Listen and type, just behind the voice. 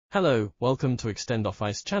Hello, welcome to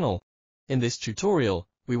ExtendOffice channel. In this tutorial,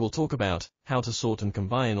 we will talk about how to sort and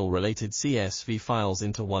combine all related CSV files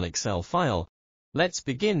into one Excel file. Let's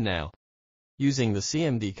begin now. Using the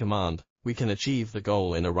CMD command, we can achieve the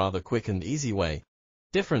goal in a rather quick and easy way.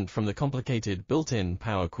 Different from the complicated built-in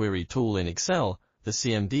Power Query tool in Excel, the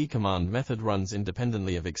CMD command method runs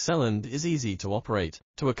independently of Excel and is easy to operate.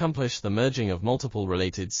 To accomplish the merging of multiple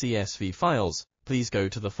related CSV files, please go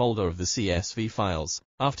to the folder of the CSV files.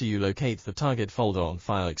 After you locate the target folder on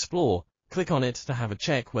File Explorer, click on it to have a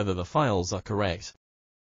check whether the files are correct.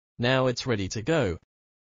 Now it's ready to go.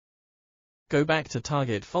 Go back to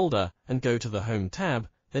Target folder and go to the Home tab,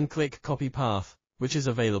 then click Copy Path, which is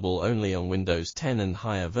available only on Windows 10 and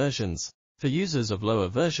higher versions. For users of lower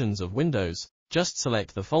versions of Windows, just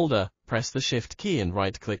select the folder, press the Shift key and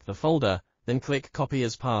right-click the folder, then click Copy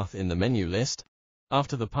as Path in the menu list.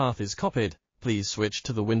 After the path is copied, please switch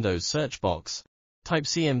to the Windows search box. Type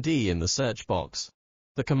CMD in the search box.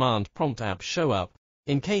 The command prompt app show up.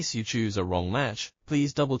 In case you choose a wrong match,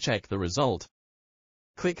 please double-check the result.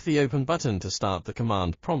 Click the Open button to start the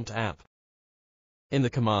command prompt app. In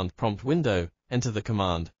the command prompt window, enter the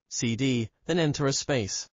command cd, then enter a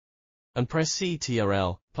space. And press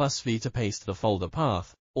Ctrl+V to paste the folder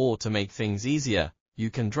path, or to make things easier,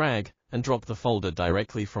 you can drag and drop the folder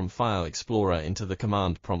directly from File Explorer into the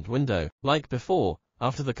command prompt window. Like before,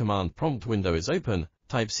 after the command prompt window is open,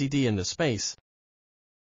 type cd in the space.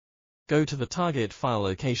 Go to the target file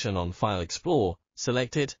location on File Explorer,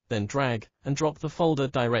 select it, then drag and drop the folder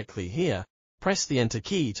directly here. Press the Enter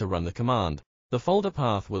key to run the command. The folder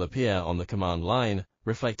path will appear on the command line,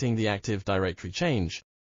 reflecting the Active Directory change.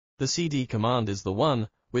 The cd command is the one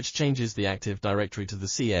which changes the Active Directory to the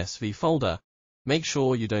CSV folder. Make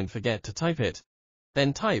sure you don't forget to type it.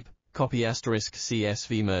 Then type copy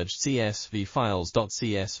 *CSV merged CSV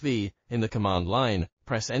files.csv in the command line,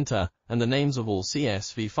 press Enter, and the names of all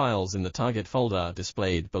CSV files in the target folder are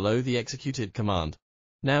displayed below the executed command.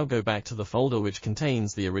 Now go back to the folder which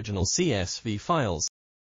contains the original CSV files.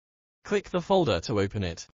 Click the folder to open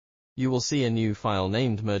it. You will see a new file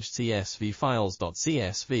named merged CSV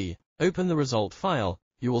files.csv. Open the result file.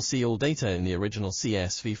 You will see all data in the original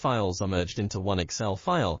CSV files are merged into one Excel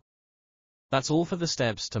file. That's all for the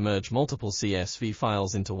steps to merge multiple CSV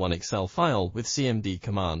files into one Excel file with CMD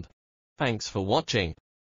command. Thanks for watching.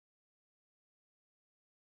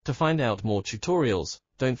 To find out more tutorials,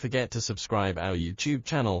 don't forget to subscribe our YouTube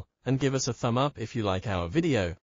channel and give us a thumb up if you like our video.